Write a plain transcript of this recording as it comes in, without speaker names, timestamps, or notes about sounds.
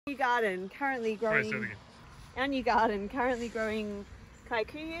New garden currently growing. Our new garden currently growing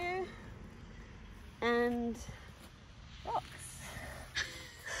kikuyu and rocks.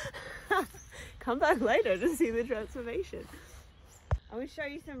 Come back later to see the transformation. I will show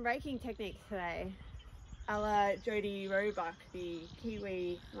you some raking techniques today, a la Jodie Roebuck, the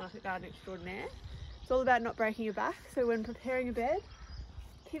Kiwi market garden extraordinaire. It's all about not breaking your back, so when preparing a bed,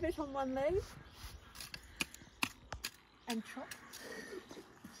 pivot on one leg and chop.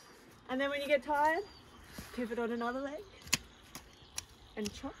 And then when you get tired, pivot on another leg and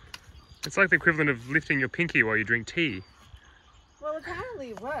chop. It's like the equivalent of lifting your pinky while you drink tea. Well, apparently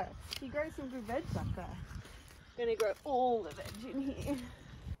it works. You grow some good veg back there. I'm gonna grow all the veg in here.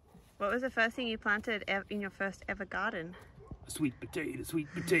 What was the first thing you planted in your first ever garden? A sweet potato, sweet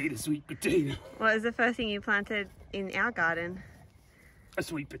potato, sweet potato. What was the first thing you planted in our garden? A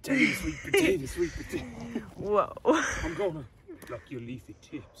sweet potato, sweet potato, sweet potato. Whoa. I'm gonna pluck your leafy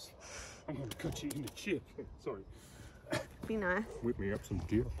tips. I'm gonna cut you into chips. Sorry. Be nice. Whip me up some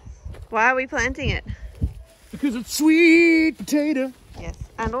dip. Why are we planting it? Because it's sweet potato. Yes,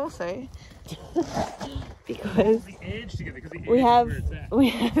 and also because The edge together, because the edge we is have where it's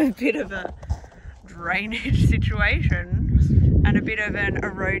at. a bit of a drainage situation and a bit of an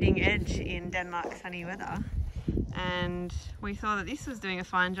eroding edge in Denmark's sunny weather, and we thought that this was doing a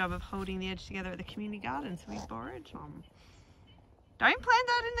fine job of holding the edge together at the community garden, so we borrowed some. Don't plant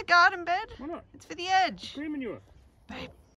that in the garden bed. Why not? It's for the edge. Green manure. Babe.